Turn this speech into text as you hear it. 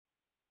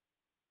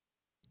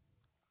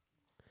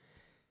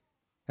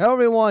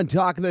Everyone,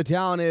 Talk of the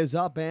Town is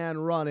up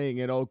and running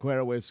in Eau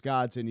Claire,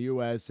 Wisconsin,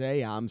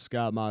 USA. I'm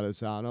Scott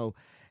Montesano,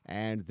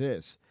 and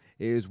this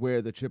is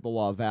where the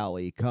Chippewa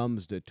Valley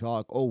comes to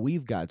talk. Oh,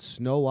 we've got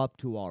snow up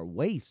to our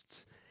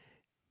waists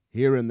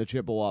here in the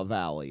Chippewa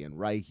Valley and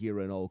right here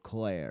in Eau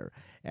Claire,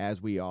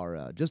 as we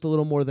are just a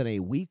little more than a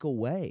week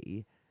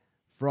away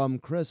from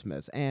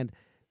Christmas. And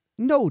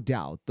no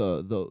doubt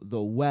the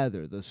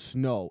weather, the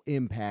snow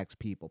impacts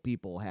people.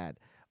 People had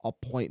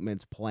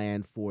appointments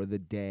planned for the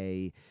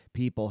day.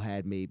 People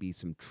had maybe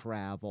some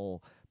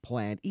travel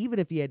planned. Even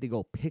if you had to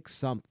go pick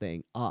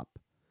something up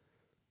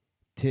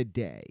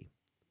today,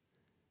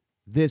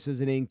 this is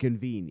an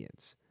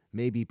inconvenience.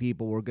 Maybe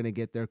people were going to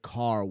get their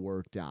car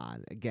worked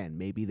on. Again,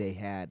 maybe they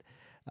had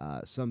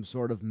some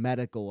sort of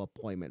medical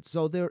appointment.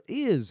 So there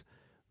is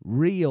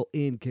real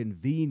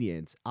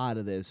inconvenience out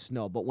of this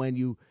snow. But when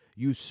you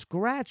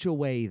scratch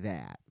away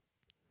that,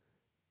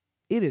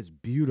 it is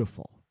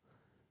beautiful.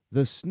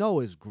 The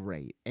snow is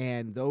great.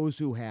 And those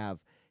who have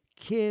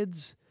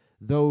kids,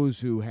 those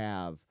who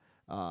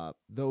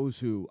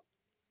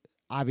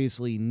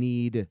obviously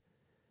need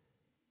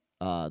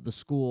the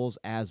schools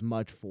as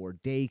much for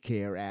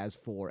daycare as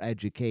for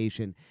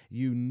education.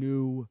 You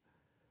knew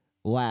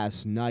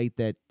last night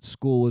that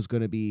school was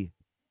going to be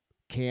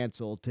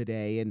canceled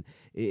today, and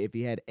if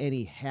you had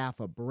any half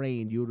a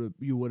brain, you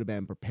would have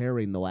been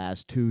preparing the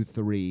last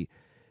 2-3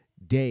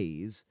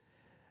 days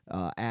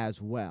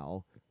as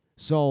well.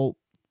 So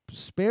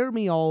spare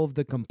me all of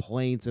the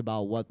complaints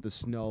about what the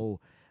snow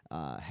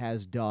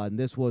has done.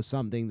 This was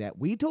something that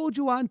we told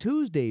you on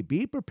Tuesday.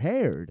 Be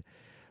prepared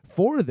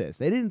for this.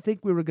 They didn't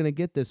think we were going to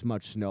get this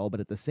much snow,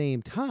 but at the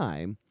same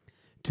time,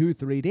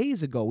 2-3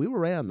 days ago, we were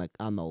right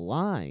on the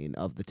line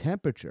of the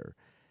temperature.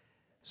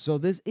 So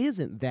this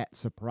isn't that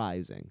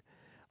surprising,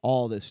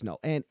 all this snow.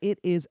 And it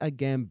is,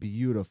 again,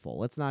 beautiful.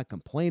 Let's not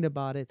complain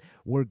about it.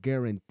 We're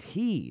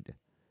guaranteed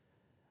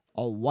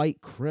a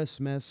white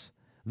Christmas.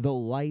 The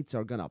lights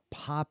are going to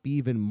pop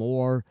even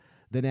more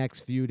the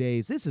next few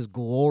days. This is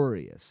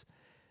glorious,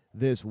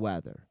 this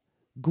weather.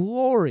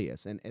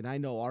 Glorious. And I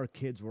know our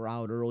kids were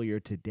out earlier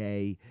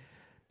today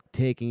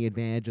taking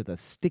advantage of the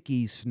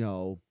sticky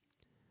snow.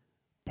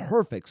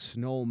 Perfect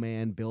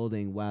snowman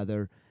building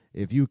weather.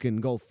 If you can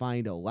go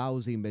find a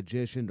lousy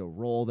magician to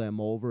roll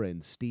them over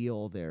and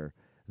steal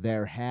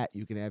their hat,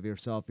 you can have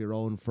yourself your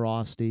own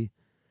Frosty.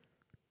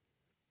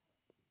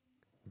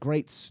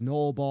 Great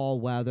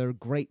snowball weather,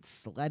 great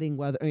sledding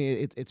weather. I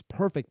mean, it's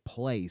perfect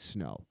play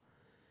snow.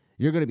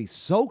 You're going to be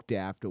soaked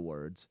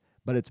afterwards,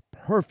 but it's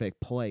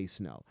perfect play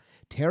snow.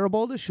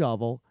 Terrible to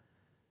shovel,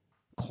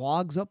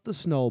 clogs up the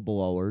snow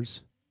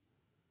blowers,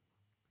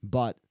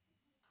 but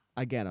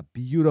again, a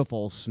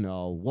beautiful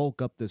snow.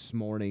 Woke up this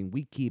morning.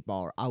 We keep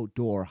our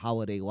outdoor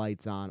holiday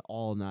lights on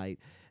all night.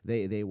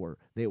 They were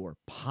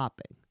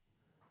popping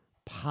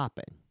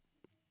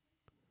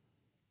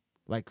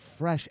like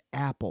fresh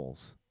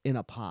apples in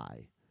a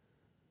pie.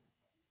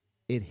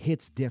 It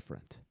hits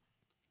different.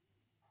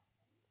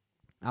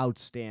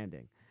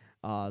 Outstanding.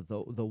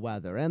 The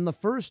weather. And the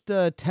first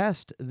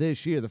test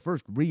this year, the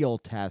first real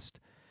test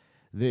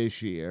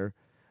this year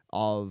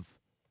of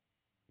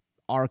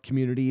our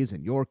communities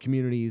and your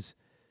communities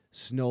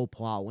snow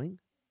plowing.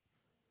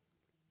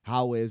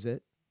 How is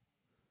it?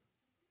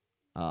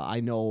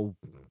 I know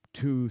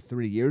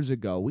 2-3 years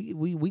ago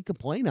we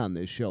complained on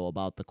this show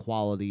about the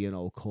quality in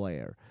Eau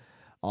Claire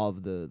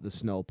of the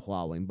snow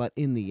plowing. But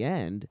in the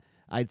end,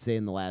 I'd say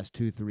in the last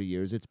 2-3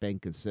 years, it's been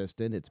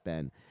consistent. It's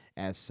been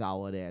as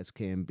solid as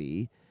can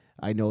be.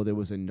 I know there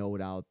was a note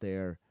out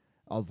there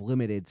of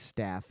limited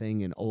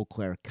staffing in Eau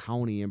Claire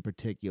County in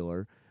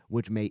particular,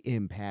 which may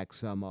impact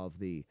some of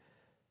the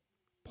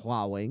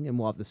plowing, and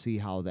we'll have to see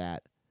how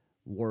that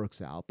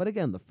works out. But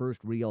again, the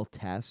first real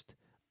test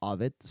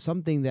of it,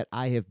 something that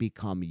I have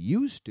become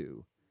used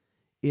to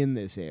in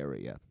this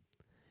area,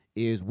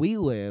 is we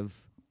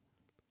live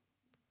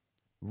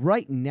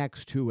right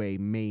next to a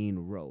main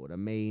road, a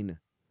main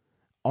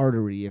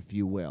artery, if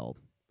you will,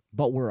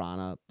 but we're on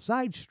a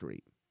side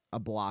street, a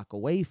block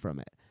away from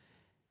it.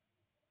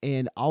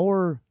 And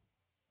our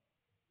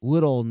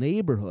little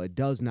neighborhood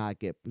does not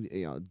get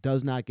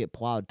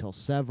plowed till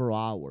several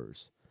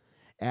hours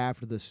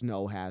after the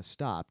snow has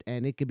stopped,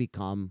 and it can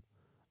become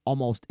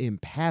almost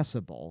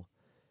impassable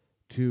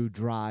to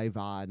drive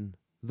on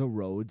the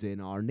roads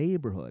in our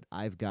neighborhood.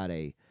 I've got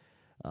a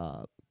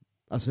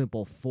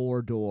simple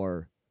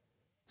 4-door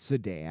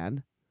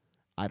sedan.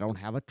 I don't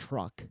have a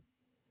truck.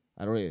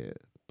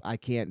 I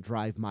can't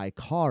drive my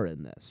car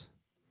in this.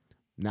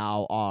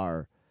 Now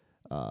our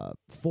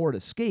Ford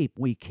Escape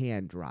we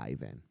can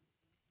drive in.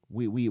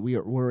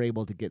 We're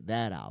able to get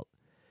that out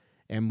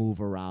and move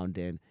around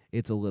in.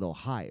 It's a little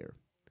higher.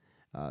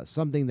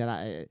 Something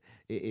that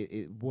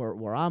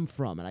where I'm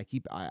from, and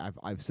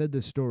I've said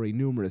this story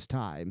numerous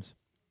times.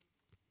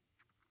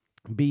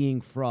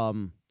 Being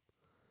from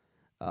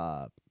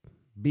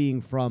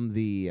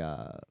the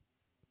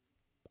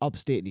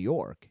upstate New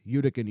York,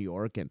 Utica, New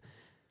York, and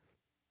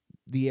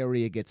the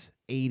area gets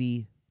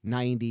 80,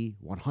 90,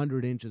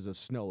 100 inches of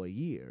snow a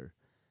year.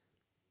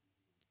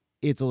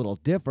 it's a little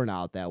different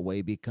out that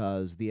way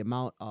because the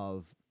amount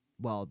of,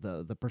 well,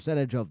 the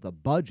percentage of the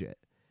budget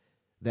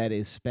that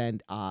is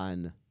spent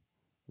on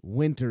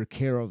winter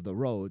care of the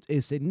roads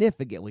is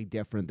significantly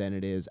different than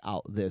it is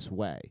out this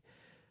way.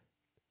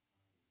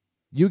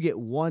 You get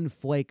one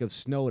flake of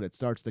snow that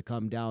starts to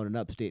come down in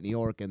upstate New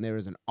York, and there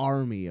is an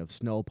army of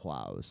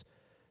snowplows.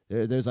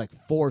 There's like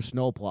 4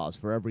 snowplows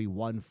for every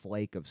one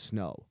flake of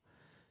snow.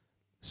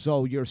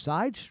 So your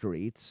side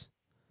streets,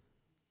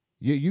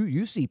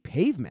 you see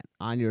pavement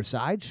on your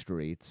side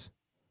streets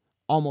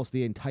almost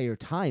the entire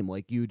time,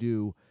 like you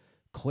do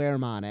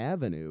Claremont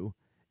Avenue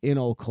in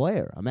Eau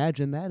Claire.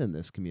 Imagine that in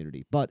this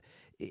community. But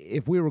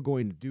if we were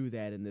going to do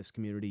that in this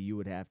community, you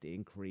would have to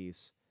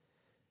increase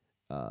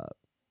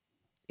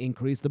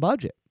the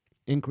budget,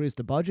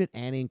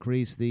 and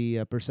increase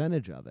the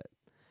percentage of it.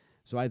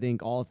 So I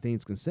think all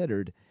things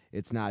considered,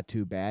 it's not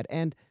too bad.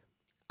 And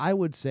I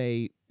would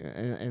say,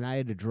 and I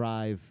had to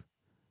drive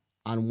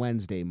on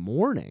Wednesday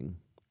morning,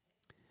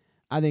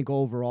 I think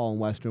overall in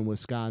western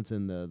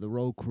Wisconsin, the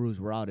road crews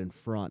were out in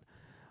front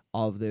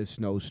of this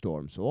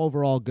snowstorm. So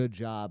overall, good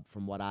job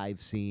from what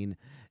I've seen.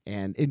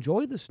 And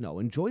enjoy the snow.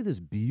 Enjoy this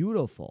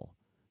beautiful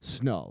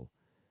snow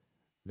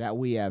that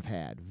we have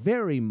had.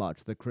 Very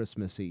much the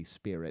Christmassy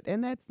spirit.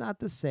 And that's not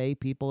to say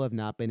people have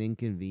not been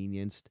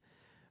inconvenienced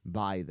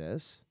by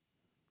this.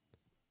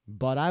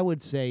 But I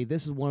would say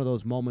this is one of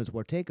those moments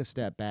where take a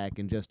step back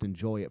and just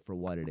enjoy it for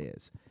what it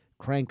is.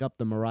 Crank up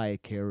the Mariah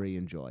Carey,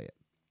 enjoy it.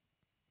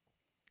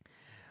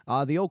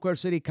 The Eau Claire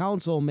City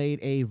Council made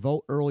a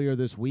vote earlier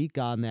this week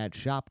on that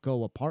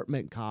Shopko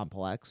apartment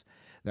complex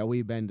that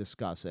we've been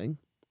discussing.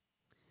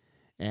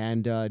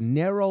 And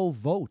narrow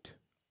vote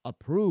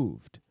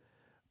approved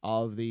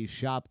of the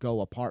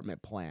Shopko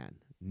apartment plan.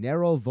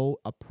 Narrow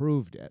vote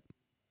approved it.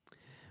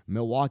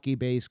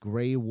 Milwaukee-based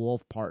Gray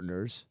Wolf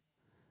Partners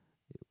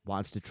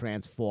wants to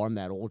transform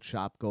that old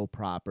Shopko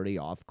property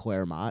off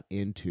Claremont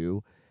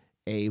into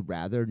a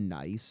rather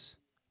nice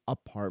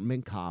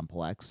apartment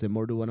complex,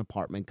 similar to an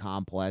apartment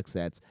complex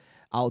that's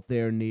out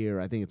there near,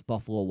 I think it's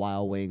Buffalo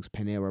Wild Wings,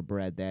 Panera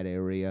Bread, that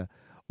area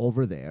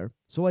over there.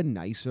 So a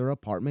nicer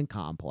apartment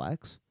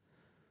complex.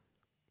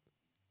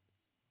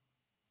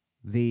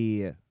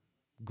 The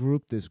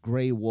group, this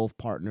Gray Wolf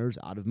Partners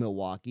out of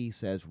Milwaukee,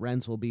 says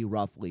rents will be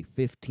roughly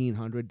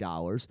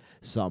 $1,500,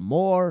 some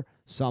more,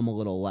 some a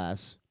little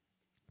less.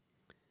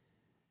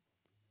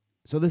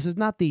 So this is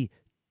not the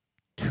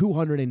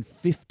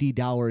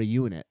 $250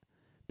 unit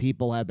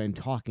people have been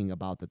talking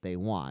about that they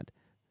want.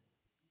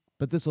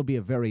 But this will be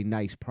a very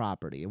nice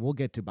property. And we'll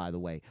get to, by the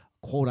way,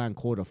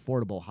 quote-unquote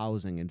affordable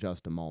housing in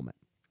just a moment.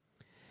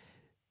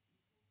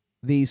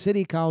 The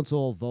city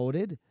council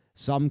voted.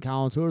 Some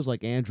councilors,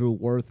 like Andrew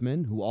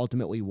Worthman, who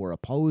ultimately were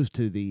opposed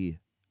to the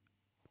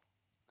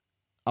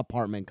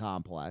apartment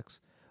complex,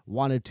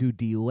 wanted to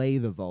delay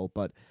the vote,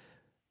 but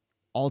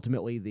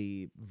ultimately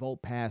the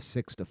vote passed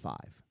 6-5.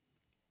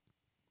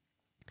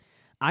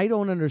 I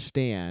don't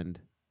understand.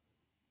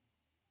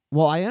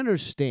 Well, I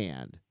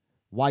understand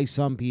why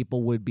some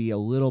people would be a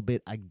little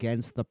bit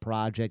against the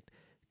project,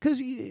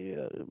 because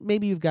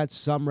maybe you've got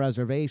some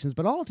reservations,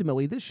 but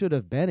ultimately this should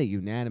have been a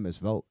unanimous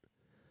vote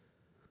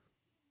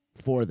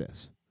for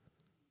this.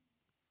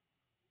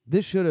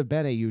 This should have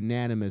been a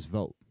unanimous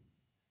vote.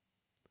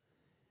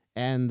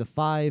 And the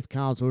 5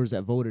 councilors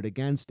that voted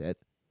against it,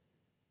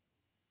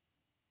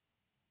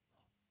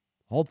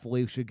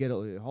 hopefully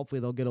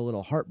they'll get a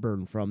little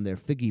heartburn from their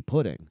figgy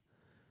pudding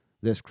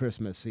this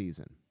Christmas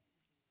season.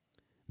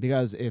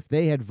 Because if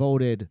they had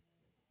voted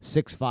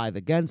 6-5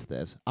 against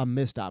this, a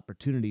missed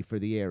opportunity for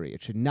the area.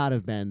 It should not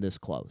have been this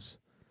close.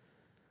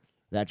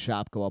 That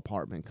Shopko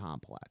apartment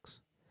complex.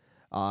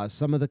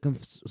 Some of the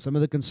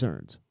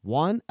concerns.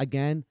 One,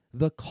 again,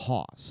 the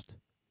cost.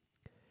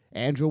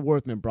 Andrew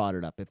Worthman brought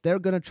it up. If they're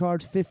going to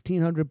charge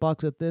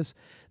 $1,500 at this,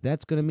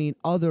 that's going to mean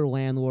other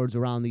landlords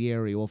around the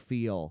area will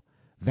feel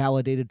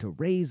validated to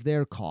raise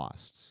their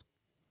costs.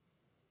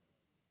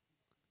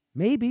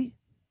 Maybe.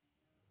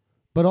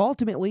 But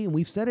ultimately, and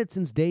we've said it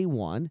since day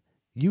one,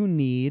 you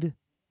need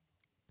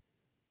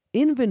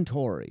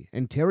inventory.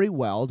 And Terry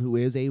Weld, who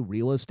is a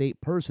real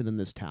estate person in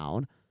this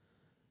town,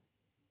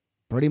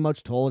 pretty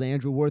much told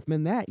Andrew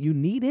Worthman that you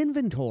need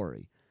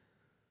inventory.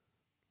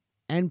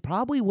 And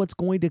probably what's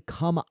going to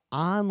come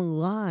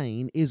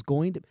online is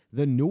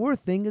the newer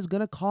thing is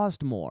going to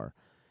cost more.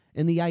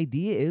 And the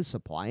idea is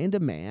supply and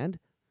demand.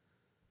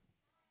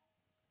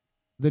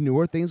 The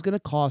newer thing's going to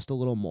cost a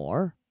little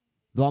more,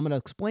 though I'm going to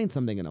explain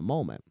something in a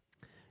moment.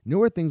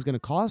 Newer thing's going to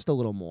cost a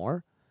little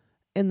more,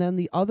 and then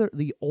the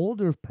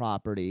older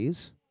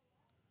properties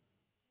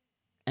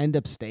end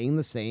up staying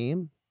the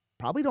same.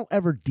 Probably don't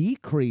ever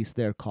decrease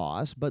their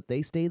cost, but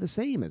they stay the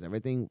same as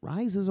everything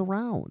rises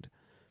around.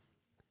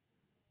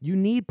 You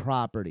need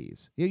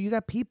properties. You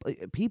got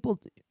people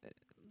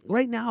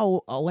right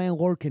now, a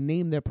landlord can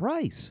name their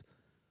price.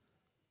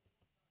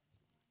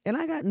 And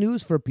I got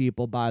news for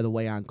people, by the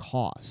way, on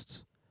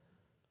costs.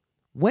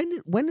 When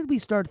did we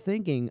start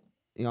thinking,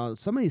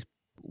 some of these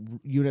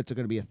units are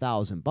going to be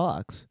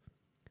 $1,000?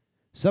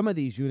 Some of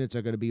these units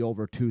are going to be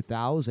over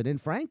 2,000,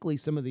 and frankly,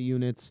 some of the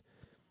units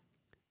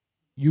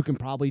you can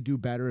probably do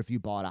better if you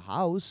bought a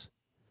house,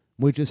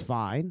 which is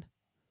fine.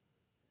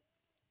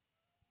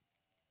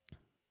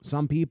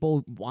 Some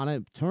people want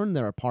to turn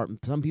their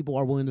apartment. Some people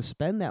are willing to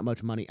spend that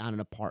much money on an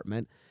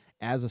apartment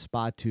as a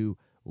spot to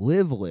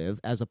live,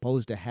 as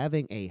opposed to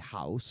having a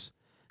house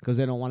because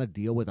they don't want to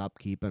deal with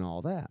upkeep and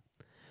all that.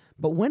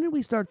 But when did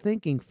we start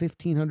thinking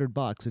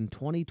 $1,500 in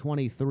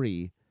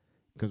 2023,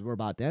 because we're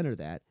about to enter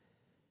that,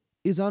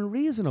 is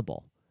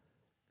unreasonable?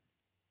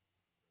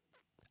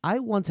 I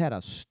once had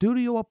a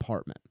studio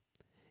apartment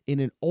in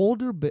an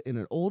older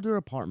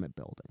apartment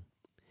building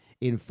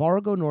in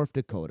Fargo, North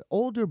Dakota,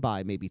 older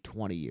by maybe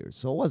 20 years.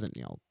 So it wasn't,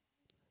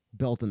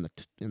 built in the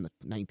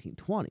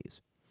 1920s.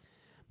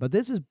 But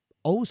this is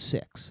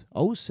 06,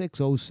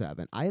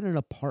 07. I had an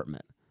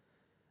apartment,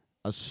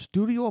 a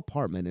studio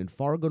apartment in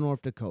Fargo,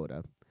 North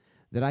Dakota,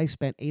 that I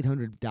spent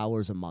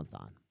 $800 a month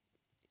on.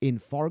 In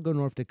Fargo,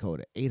 North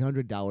Dakota,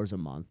 $800 a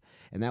month,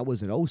 and that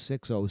was in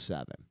 06,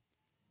 07.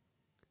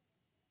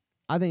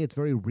 I think it's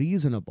very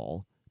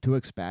reasonable to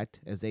expect,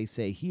 as they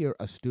say here,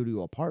 a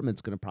studio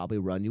apartment's going to probably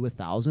run you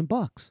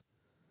 $1,000.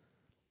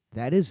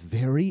 That is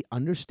very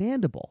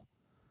understandable.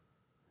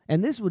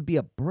 And this would be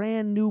a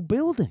brand new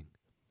building.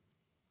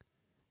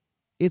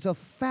 It's a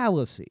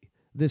fallacy,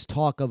 this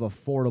talk of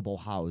affordable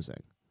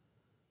housing.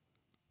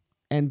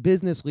 And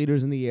business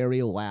leaders in the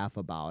area laugh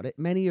about it.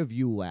 Many of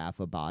you laugh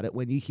about it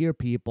when you hear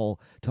people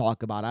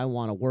talk about, I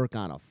want to work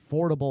on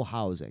affordable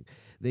housing.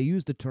 They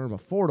use the term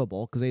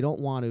affordable because they don't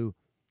want to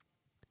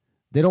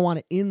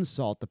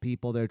insult the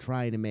people they're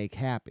trying to make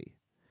happy.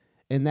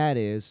 And that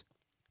is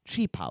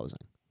cheap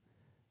housing.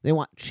 They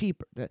want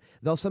cheaper.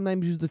 They'll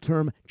sometimes use the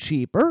term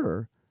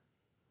cheaper,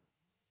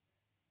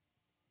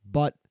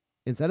 but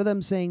instead of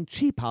them saying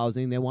cheap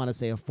housing, they want to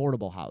say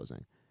affordable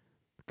housing.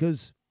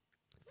 Because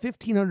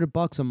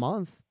 $1,500 a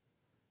month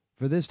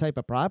for this type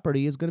of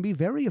property is going to be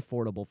very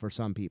affordable for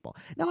some people.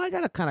 Now, I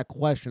got to kind of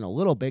question a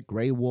little bit.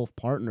 Gray Wolf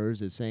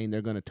Partners is saying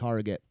they're going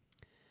to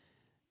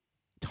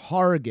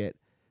target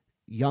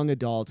young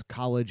adults,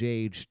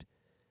 college-aged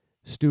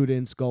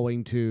students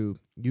going to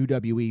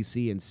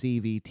UWEC and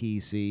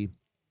CVTC,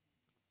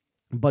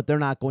 but they're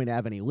not going to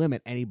have any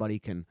limit. Anybody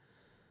can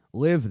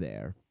live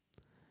there.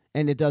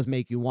 And it does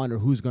make you wonder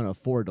who's going to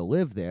afford to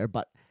live there,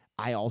 but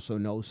I also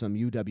know some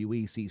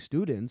UWEC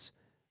students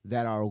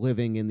that are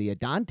living in the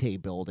Adante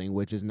building,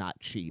 which is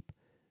not cheap,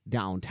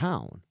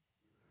 downtown.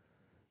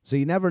 So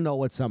you never know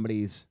what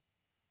somebody's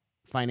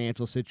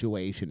financial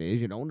situation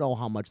is. You don't know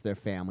how much their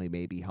family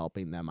may be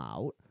helping them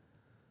out.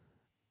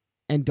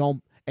 And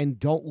don't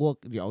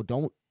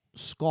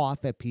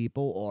scoff at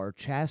people or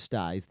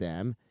chastise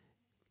them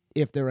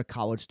if they're a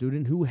college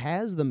student who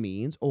has the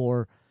means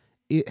or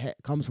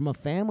comes from a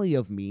family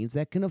of means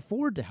that can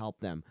afford to help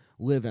them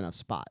live in a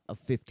spot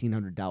of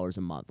 $1,500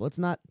 a month. Let's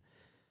not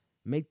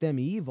make them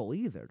evil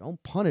either.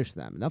 Don't punish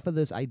them. Enough of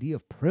this idea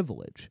of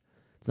privilege.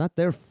 It's not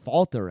their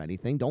fault or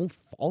anything. Don't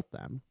fault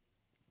them.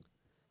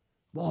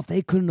 Well, if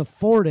they couldn't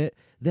afford it,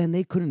 then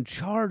they couldn't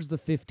charge the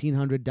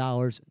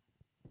 $1,500.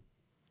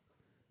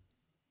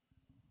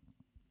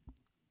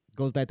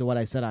 Goes back to what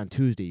I said on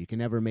Tuesday. You can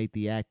never make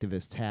the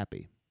activists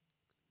happy.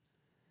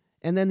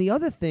 And then the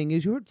other thing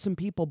is, you heard some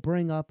people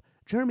bring up,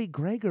 Jeremy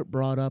Gregor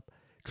brought up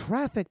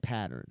traffic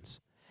patterns.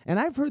 And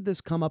I've heard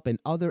this come up in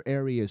other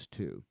areas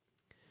too,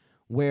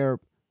 where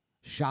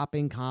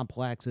shopping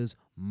complexes,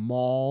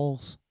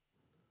 malls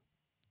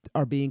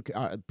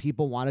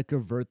people want to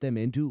convert them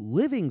into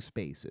living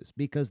spaces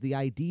because the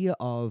idea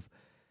of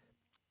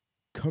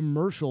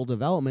commercial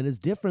development is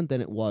different than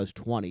it was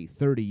 20,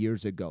 30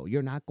 years ago.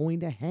 You're not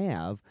going to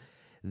have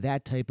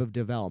that type of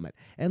development.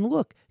 And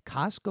look,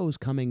 Costco's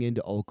coming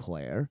into Eau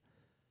Claire.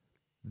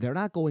 They're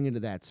not going into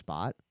that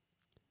spot.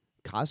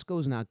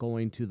 Costco's not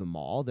going to the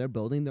mall. They're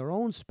building their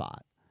own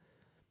spot.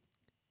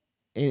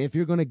 And if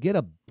you're going to get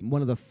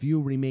one of the few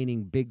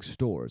remaining big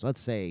stores,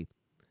 let's say,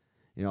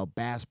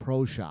 Bass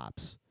Pro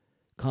Shops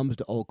comes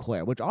to Eau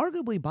Claire, which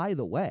arguably, by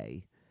the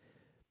way,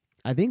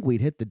 I think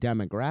we'd hit the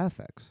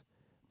demographics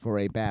for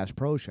a Bass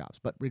Pro Shops,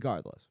 but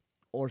regardless,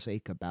 or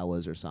say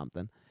Cabela's or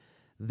something,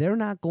 they're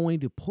not probably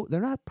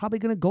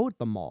going to go at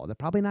the mall. They're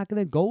probably not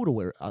going to go to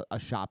where a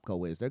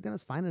Shopko is. They're going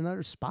to find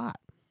another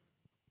spot.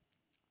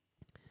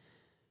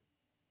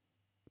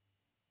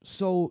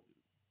 So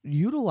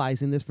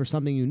utilizing this for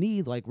something you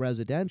need, like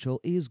residential,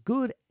 is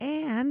good,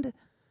 and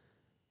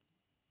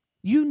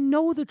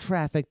the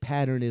traffic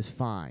pattern is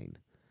fine.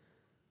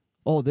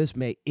 Oh, this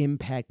may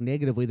impact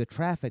negatively the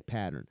traffic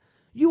pattern.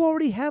 You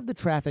already have the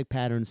traffic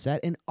pattern set,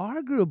 and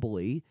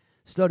arguably,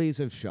 studies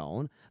have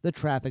shown the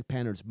traffic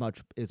pattern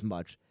is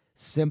much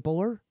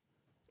simpler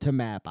to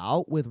map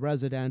out with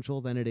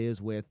residential than it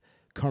is with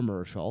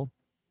commercial.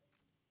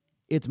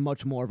 It's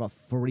much more of a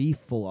free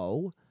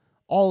flow,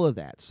 all of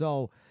that.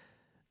 So,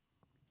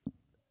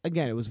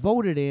 again, it was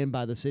voted in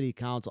by the city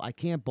council. I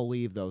can't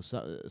believe, though,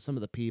 some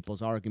of the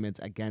people's arguments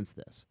against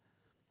this.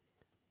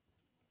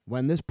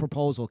 When this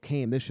proposal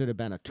came, this should have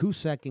been a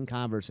 2-second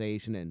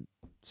conversation and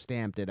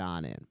stamped it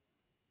on in.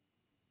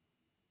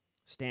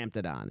 Stamped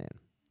it on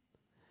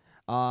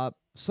in.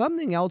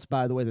 Something else,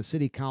 by the way, the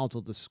city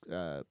council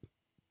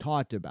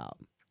talked about,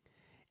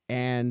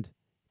 and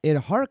it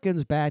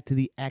harkens back to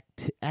the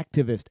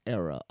activist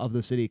era of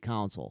the city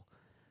council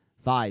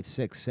 5,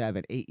 6,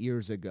 7, 8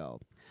 years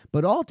ago.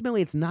 But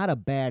ultimately, it's not a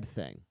bad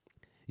thing.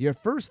 Your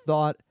first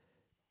thought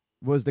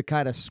was to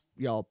kind of,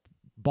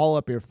 ball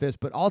up your fist,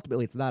 but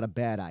ultimately, it's not a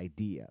bad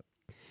idea.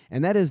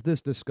 And that is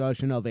this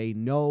discussion of a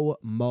no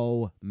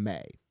mow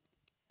May.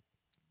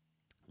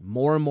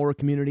 More and more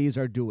communities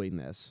are doing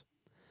this.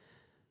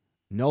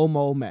 No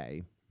mow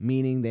May,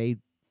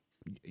 meaning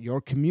your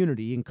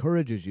community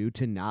encourages you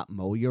to not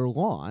mow your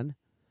lawn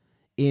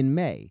in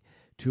May,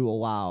 to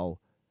allow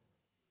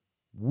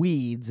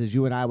weeds, as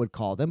you and I would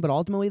call them, but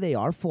ultimately they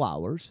are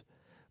flowers,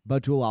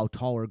 but to allow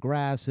taller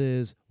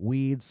grasses,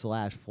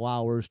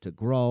 weeds/flowers to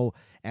grow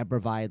and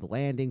provide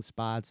landing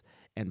spots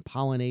and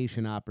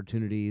pollination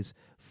opportunities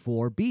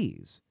for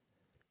bees.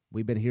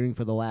 We've been hearing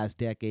for the last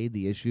decade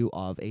the issue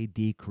of a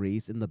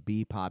decrease in the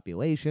bee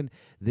population.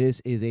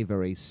 This is a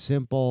very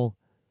simple,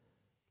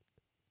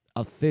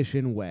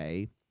 efficient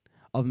way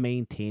of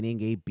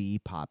maintaining a bee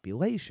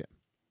population.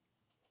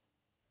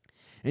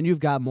 And you've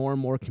got more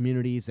and more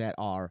communities that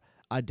are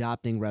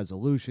adopting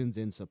resolutions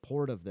in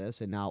support of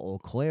this, and now Eau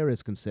Claire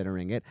is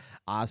considering it.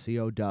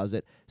 Osseo does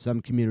it,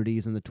 some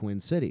communities in the Twin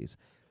Cities.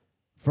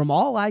 From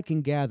all I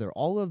can gather,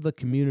 all of the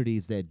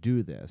communities that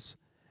do this,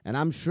 and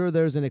I'm sure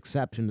there's an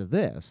exception to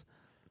this,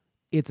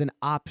 it's an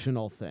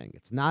optional thing.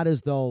 It's not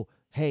as though,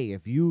 hey,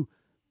 if you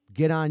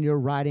get on your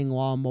riding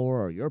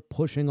lawnmower, or you're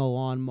pushing a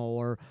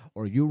lawnmower,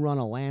 or you run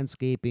a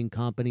landscaping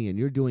company and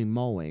you're doing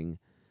mowing,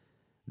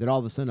 that all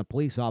of a sudden a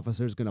police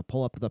officer is going to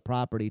pull up to the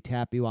property,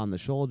 tap you on the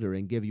shoulder,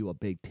 and give you a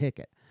big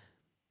ticket.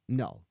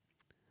 No,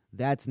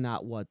 that's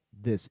not what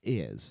this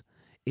is.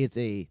 It's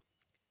a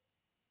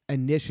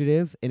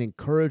initiative, an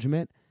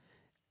encouragement,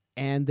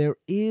 and there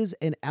is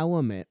an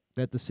element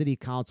that the city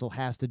council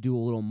has to do a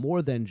little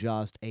more than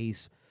just a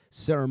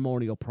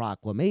ceremonial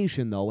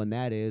proclamation, though, and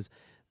that is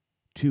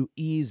to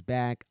ease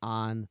back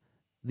on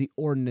the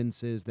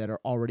ordinances that are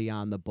already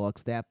on the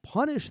books that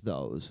punish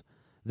those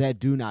that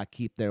do not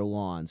keep their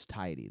lawns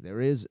tidy.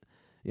 There is,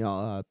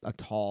 a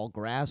tall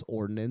grass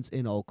ordinance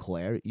in Eau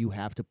Claire. You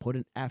have to put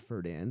an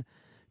effort in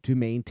to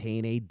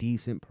maintain a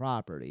decent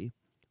property,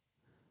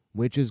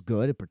 which is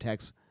good. It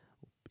protects,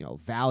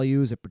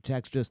 values. It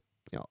protects just,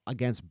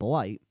 against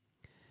blight.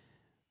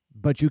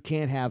 But you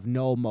can't have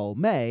no mow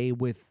May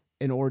with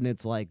an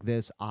ordinance like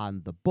this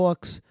on the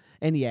books.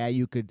 And yeah,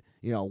 you could,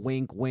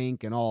 wink,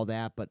 wink and all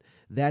that. But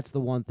that's the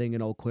one thing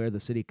in Eau Claire the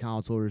city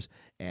councilors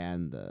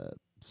and the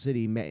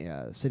city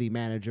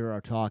manager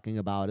are talking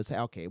about is,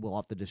 okay, we'll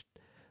have to just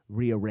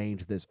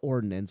rearrange this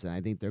ordinance. And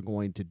I think they're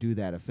going to do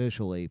that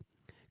officially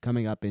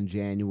coming up in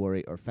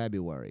January or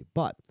February.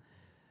 But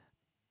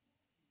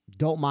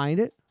don't mind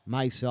it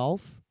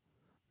myself.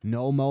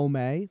 No mow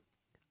May.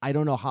 I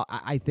don't know how.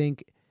 I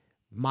think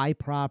my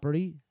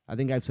property, I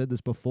think I've said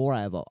this before,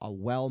 I have a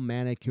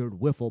well-manicured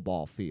wiffle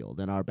ball field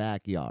in our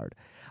backyard.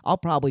 I'll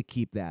probably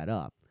keep that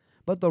up.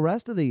 But the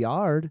rest of the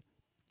yard,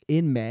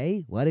 in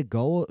May, let it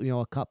go,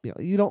 a couple.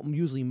 You don't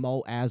usually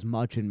mow as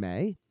much in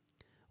May.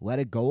 Let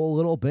it go a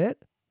little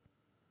bit.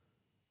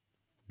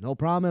 No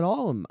problem at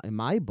all in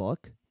my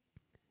book.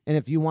 And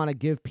if you want to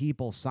give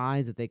people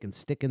signs that they can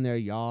stick in their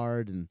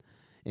yard and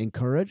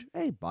encourage,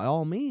 hey, by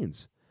all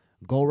means,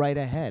 go right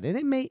ahead.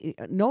 And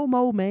no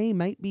mow May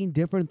might mean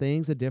different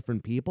things to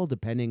different people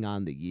depending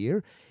on the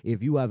year.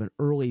 If you have an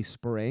early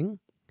spring,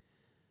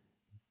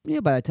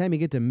 by the time you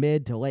get to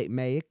mid to late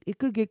May, it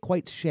could get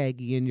quite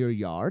shaggy in your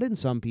yard. And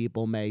some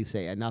people may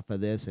say enough of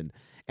this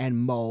and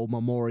mow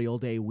Memorial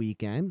Day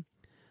weekend.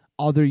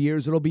 Other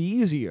years it'll be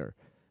easier.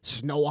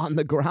 Snow on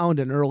the ground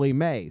in early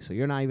May. So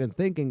you're not even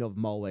thinking of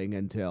mowing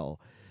until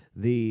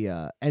the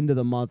end of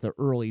the month or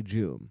early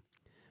June.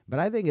 But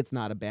I think it's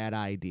not a bad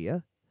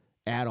idea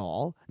at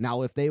all.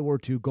 Now, if they were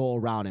to go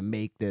around and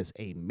make this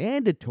a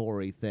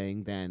mandatory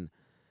thing, then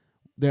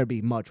there'd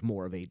be much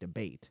more of a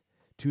debate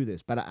to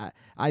this. But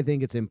I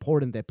think it's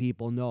important that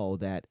people know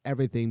that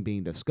everything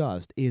being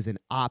discussed is an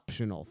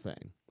optional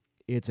thing.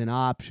 It's an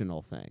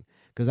optional thing.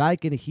 Because I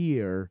can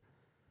hear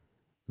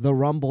the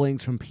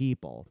rumblings from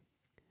people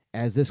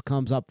as this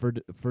comes up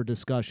for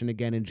discussion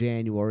again in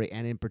January,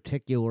 and in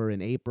particular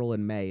in April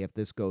and May, if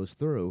this goes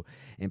through,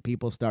 and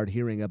people start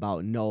hearing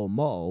about no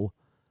mow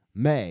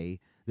May,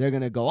 they're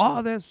going to go,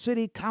 oh, the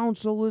city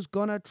council is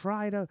going to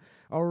try to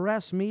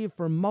arrest me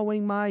for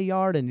mowing my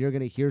yard, and you're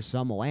going to hear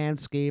some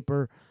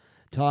landscaper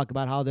talk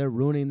about how they're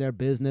ruining their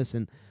business,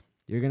 and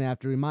you're going to have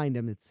to remind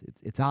them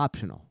it's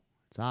optional.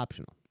 It's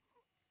optional.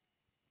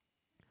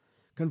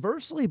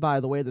 Conversely, by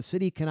the way, the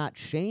city cannot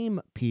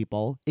shame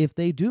people if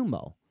they do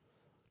mow.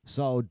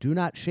 So do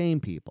not shame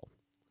people.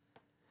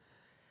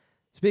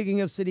 Speaking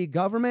of city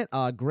government,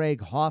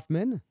 Greg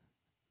Hoffman,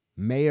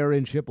 mayor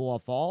in Chippewa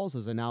Falls,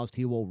 has announced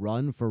he will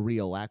run for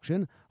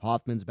re-election.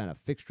 Hoffman's been a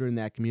fixture in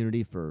that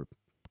community for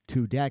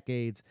 2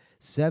 decades,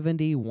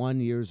 71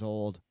 years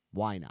old.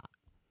 Why not?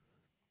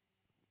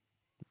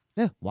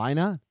 Yeah, why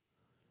not?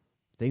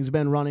 Things have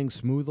been running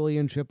smoothly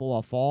in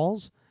Chippewa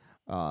Falls.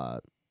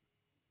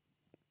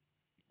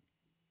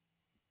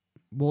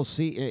 We'll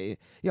see.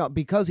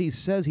 Because he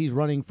says he's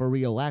running for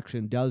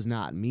re-election does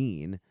not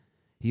mean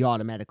he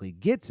automatically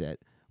gets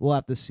it. We'll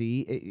have to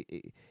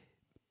see.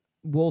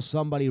 Will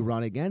somebody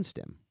run against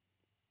him?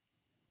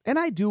 And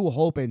I do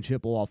hope in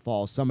Chippewa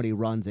Falls somebody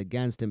runs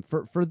against him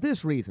for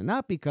this reason,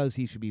 not because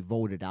he should be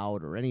voted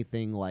out or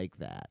anything like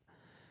that.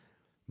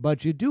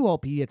 But you do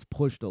hope he gets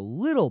pushed a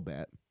little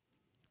bit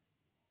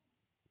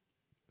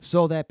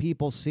so that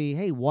people see,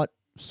 hey, what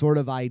sort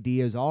of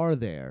ideas are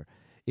there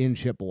in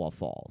Chippewa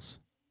Falls?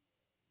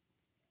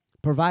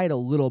 Provide a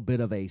little bit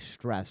of a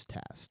stress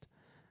test.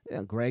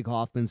 Greg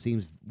Hoffman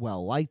seems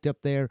well liked up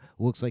there.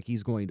 Looks like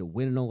he's going to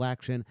win an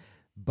election.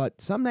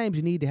 But sometimes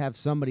you need to have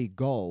somebody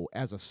go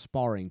as a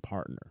sparring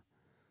partner.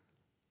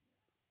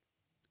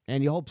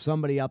 And you hope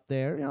somebody up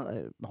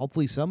there,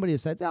 hopefully somebody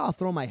has said, I'll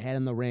throw my head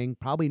in the ring.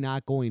 Probably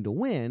not going to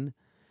win,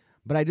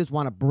 but I just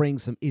want to bring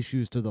some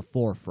issues to the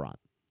forefront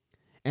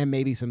and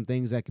maybe some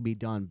things that can be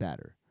done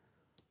better.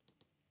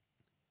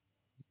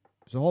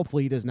 So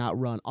hopefully he does not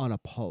run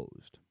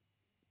unopposed.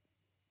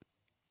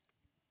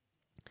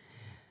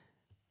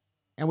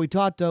 And we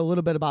talked a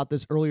little bit about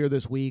this earlier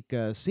this week.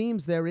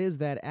 Seems there is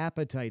that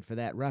appetite for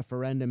that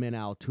referendum in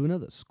Altoona.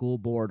 The school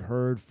board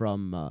heard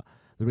from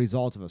the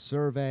results of a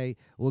survey.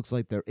 Looks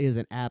like there is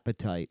an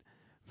appetite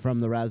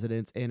from the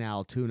residents in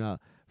Altoona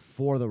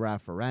for the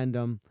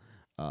referendum.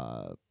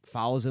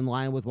 Follows in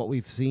line with what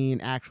we've seen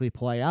actually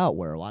play out,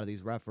 where a lot of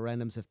these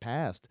referendums have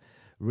passed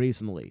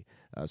recently.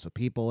 So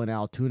people in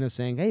Altoona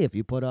saying, hey, if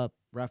you put a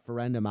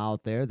referendum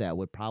out there, that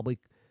would probably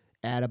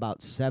add about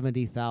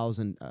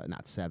 $70,000,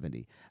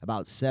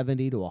 about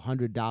 $70 to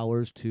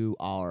 $100 to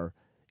our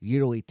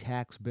yearly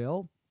tax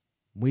bill.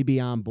 We'd be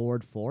on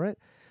board for it.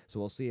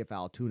 So we'll see if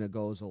Altoona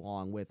goes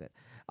along with it.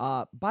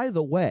 By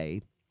the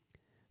way,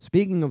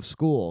 speaking of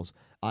schools,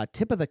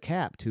 tip of the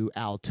cap to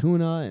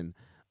Altoona and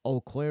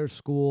Eau Claire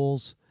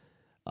schools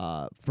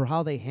for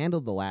how they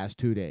handled the last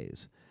 2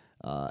 days.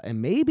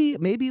 And maybe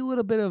a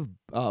little bit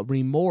of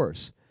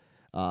remorse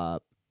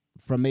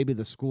from maybe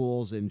the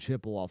schools in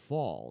Chippewa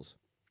Falls.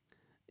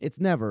 It's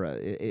never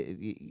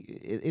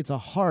it's a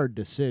hard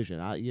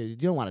decision. You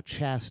don't want to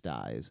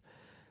chastise.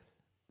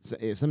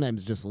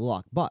 Sometimes it's just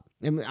luck. But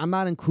I'm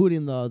not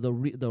including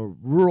the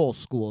rural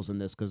schools in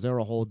this because they're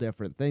a whole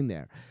different thing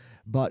there.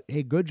 But,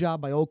 hey, good job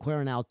by Eau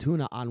Claire and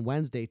Altoona on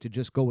Wednesday to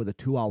just go with a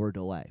 2-hour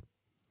delay.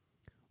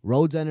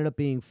 Roads ended up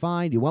being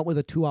fine. You went with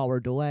a 2-hour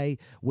delay,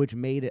 which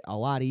made it a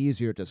lot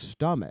easier to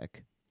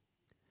stomach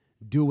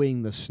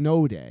doing the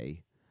snow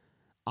day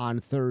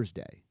on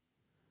Thursday.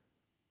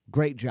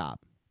 Great job.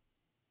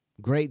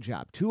 Great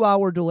job.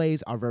 2-hour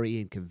delays are very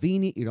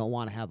inconvenient. You don't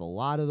want to have a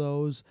lot of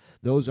those.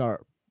 Those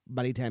are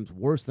many times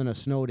worse than a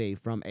snow day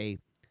from a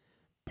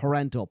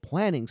parental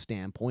planning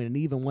standpoint. And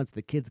even once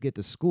the kids get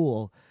to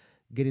school,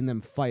 getting them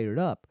fired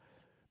up.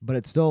 But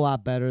it's still a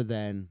lot better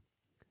than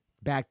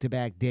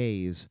back-to-back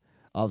days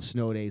of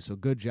snow days. So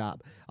good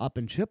job. Up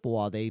in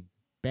Chippewa, they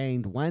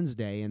banged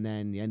Wednesday, and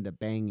then you end up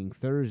banging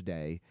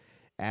Thursday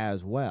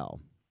as well.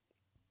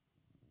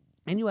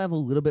 And you have a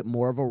little bit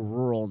more of a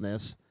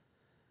ruralness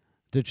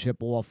to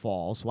Chippewa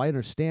Falls, so I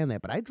understand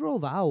that. But I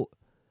drove out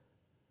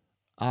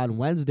on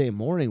Wednesday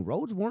morning.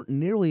 Roads weren't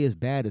nearly as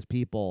bad as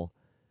people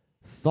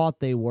thought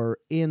they were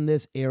in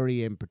this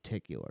area in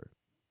particular.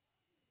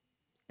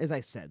 As I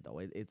said, though,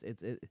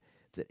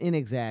 it's an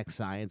inexact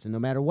science, and no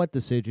matter what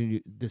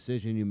decision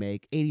you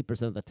make,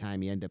 80% of the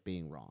time you end up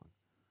being wrong.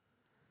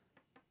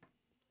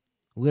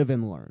 Live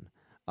and learn.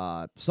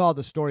 Saw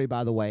the story,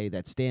 by the way,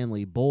 that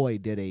Stanley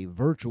Boyd did a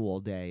virtual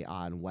day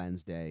on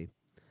Wednesday.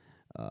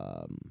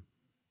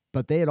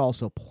 But they had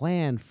also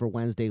planned for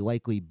Wednesday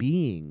likely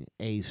being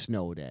a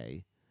snow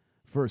day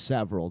for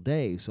several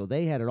days. So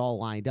they had it all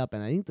lined up.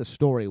 And I think the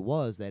story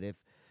was that if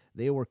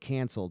they were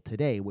canceled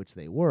today, which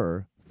they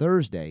were,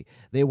 Thursday,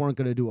 they weren't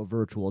going to do a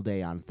virtual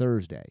day on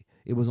Thursday.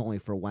 It was only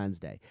for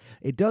Wednesday.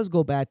 It does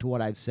go back to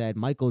what I've said.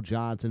 Michael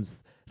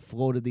Johnson's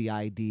floated the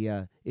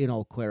idea in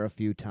Eau Claire a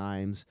few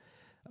times.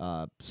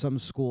 Some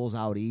schools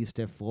out east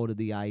have floated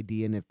the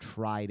idea and have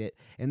tried it,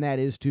 and that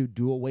is to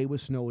do away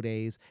with snow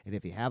days. And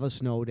if you have a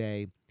snow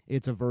day,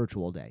 it's a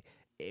virtual day.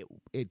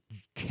 It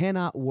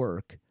cannot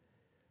work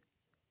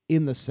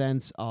in the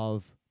sense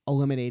of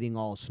eliminating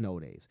all snow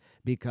days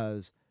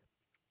because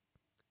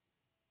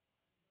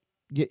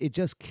it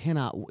just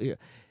cannot.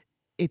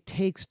 It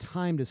takes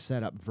time to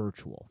set up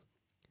virtual.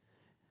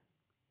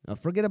 Now,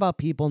 forget about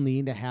people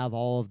needing to have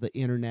all of the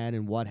internet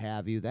and what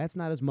have you. That's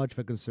not as much of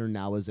a concern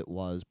now as it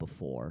was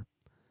before.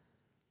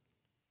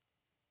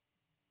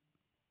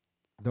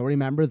 Though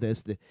remember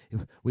this,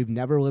 we've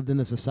never lived in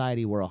a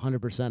society where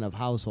 100% of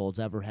households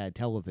ever had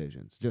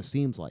televisions. Just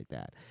seems like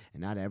that.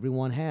 And not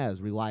everyone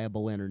has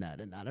reliable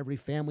internet, and not every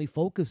family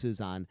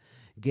focuses on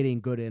getting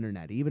good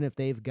internet. Even if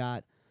they've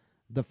got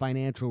the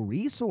financial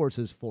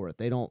resources for it,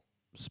 they don't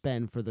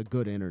spend for the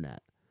good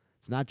internet.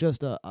 It's not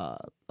just a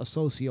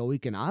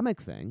socioeconomic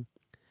thing.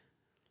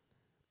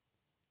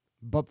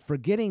 But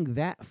forgetting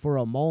that for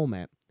a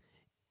moment,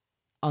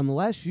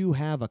 unless you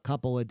have a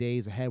couple of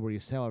days ahead where you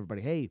tell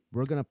everybody, hey,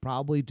 we're going to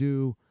probably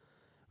do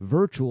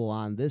virtual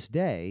on this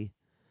day,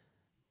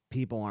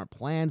 people aren't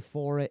planned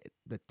for it.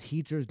 The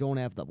teachers don't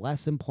have the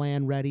lesson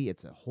plan ready.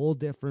 It's a whole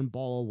different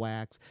ball of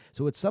wax.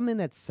 So it's something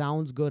that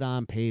sounds good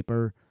on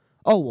paper.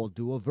 Oh, we'll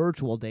do a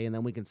virtual day, and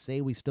then we can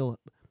say we still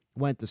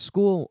went to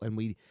school and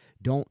we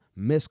don't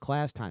miss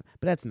class time.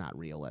 But that's not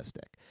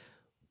realistic.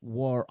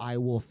 Where I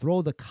will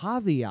throw the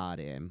caveat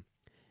in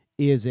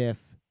is if,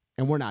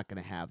 and we're not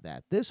going to have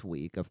that this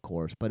week, of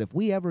course, but if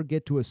we ever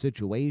get to a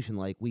situation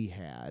like we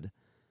had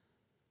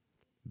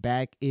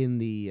back in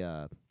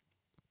the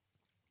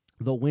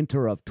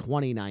winter of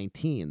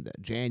 2019, the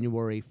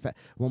January,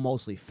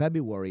 mostly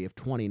February of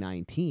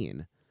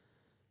 2019.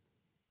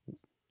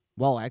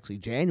 Well, actually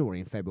January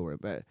and February,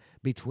 but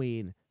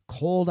between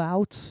cold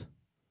outs,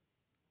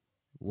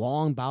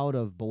 long bout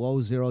of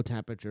below zero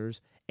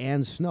temperatures,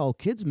 and snow,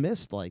 kids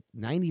missed like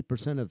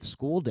 90% of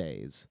school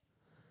days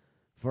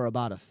for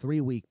about a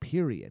 3-week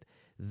period.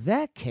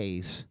 That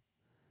case,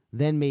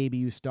 then maybe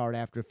you start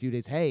after a few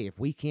days, hey, if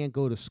we can't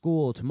go to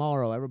school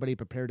tomorrow, everybody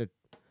prepare to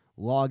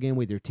log in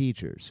with your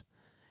teachers.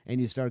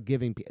 And you start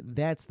giving,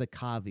 that's the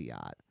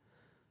caveat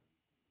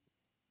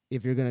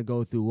if you're going to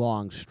go through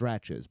long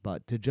stretches.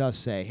 But to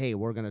just say, hey,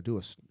 we're going to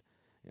do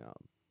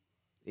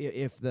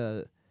if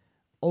the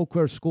Eau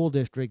Claire School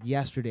District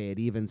yesterday had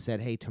even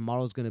said, hey,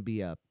 tomorrow's going to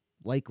be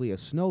likely a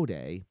snow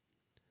day,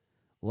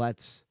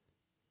 let's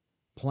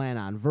plan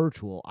on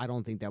virtual, I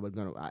don't think that would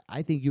going to,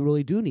 I think you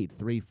really do need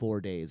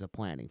 3-4 days of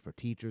planning for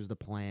teachers to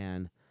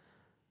plan,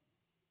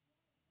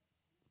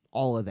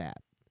 all of that.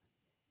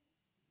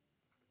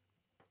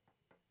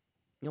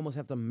 You almost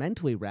have to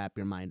mentally wrap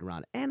your mind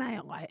around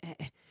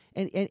it.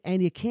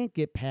 And you can't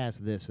get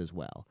past this as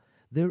well.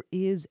 There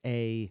is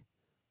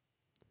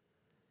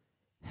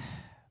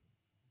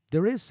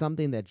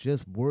something that's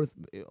just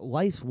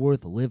life's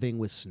worth living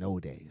with snow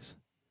days.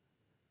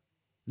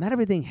 Not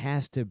everything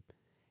has to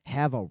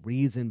have a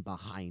reason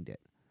behind it.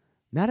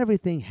 Not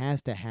everything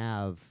has to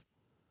have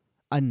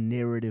a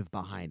narrative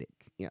behind it.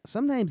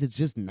 Sometimes it's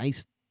just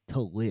nice to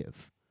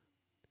live.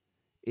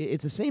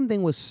 It's the same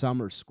thing with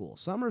summer school.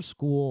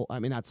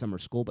 Not summer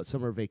school, but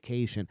summer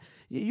vacation.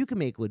 You can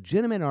make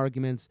legitimate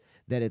arguments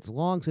that it's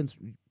long since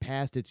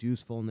past its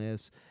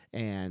usefulness,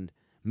 and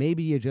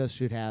maybe you just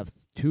should have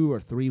 2 or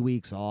 3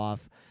 weeks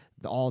off,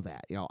 all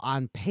that.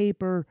 On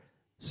paper,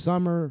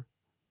 summer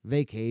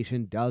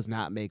vacation does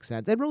not make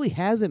sense. It really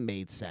hasn't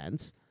made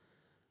sense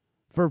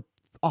for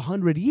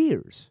 100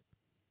 years.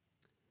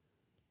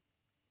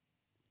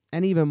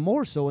 And even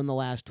more so in the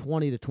last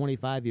 20 to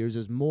 25 years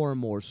as more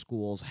and more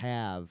schools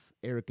have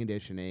air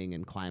conditioning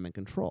and climate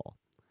control.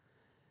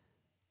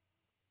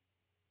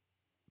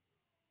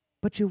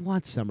 But you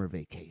want summer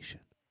vacation.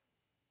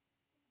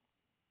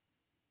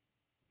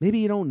 Maybe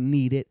you don't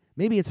need it.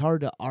 Maybe it's hard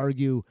to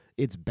argue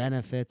its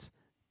benefits,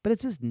 but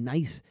it's just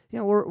nice.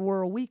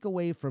 We're a week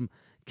away from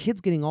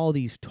kids getting all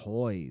these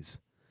toys.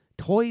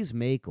 Toys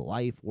make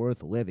life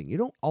worth living. You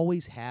don't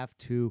always have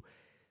to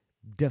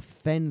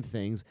defend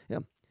things.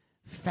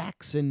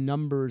 Facts and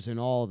numbers and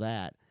all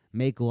that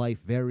make life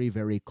very,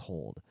 very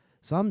cold.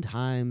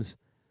 Sometimes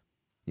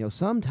you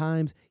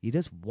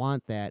just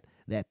want that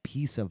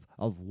piece of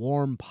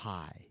warm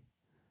pie.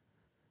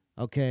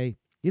 Okay?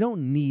 You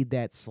don't need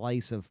that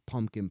slice of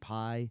pumpkin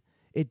pie.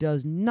 It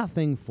does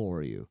nothing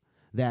for you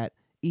that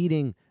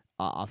eating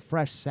a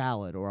fresh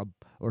salad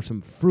or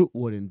some fruit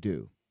wouldn't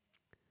do.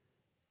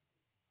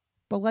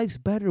 But life's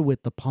better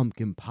with the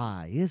pumpkin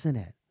pie, isn't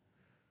it?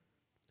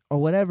 Or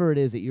whatever it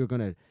is that you're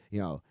going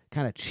to,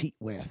 kind of cheat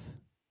with.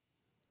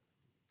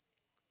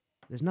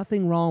 There's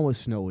nothing wrong with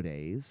snow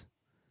days.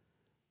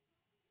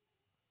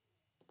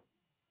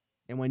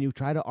 And when you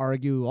try to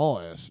argue,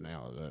 you're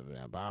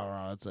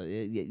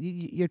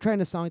trying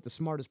to sound like the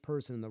smartest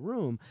person in the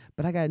room,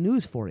 but I got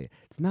news for you.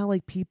 It's not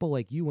like people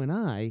like you and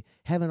I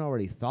haven't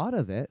already thought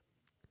of it.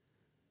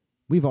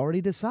 We've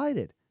already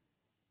decided.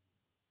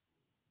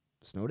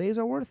 Snow days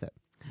are worth it.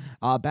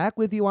 Back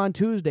with you on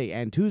Tuesday,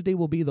 and Tuesday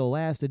will be the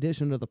last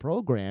edition of the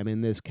program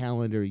in this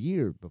calendar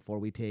year before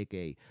we take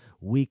a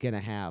week and a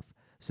half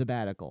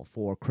sabbatical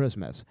for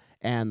Christmas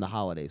and the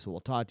holidays. So we'll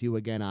talk to you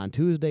again on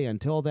Tuesday.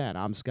 Until then,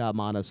 I'm Scott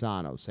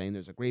Montesano saying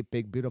there's a great,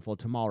 big, beautiful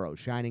tomorrow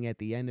shining at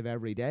the end of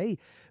every day.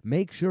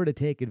 Make sure to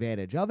take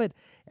advantage of it.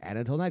 And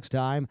until next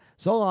time,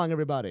 so long,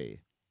 everybody.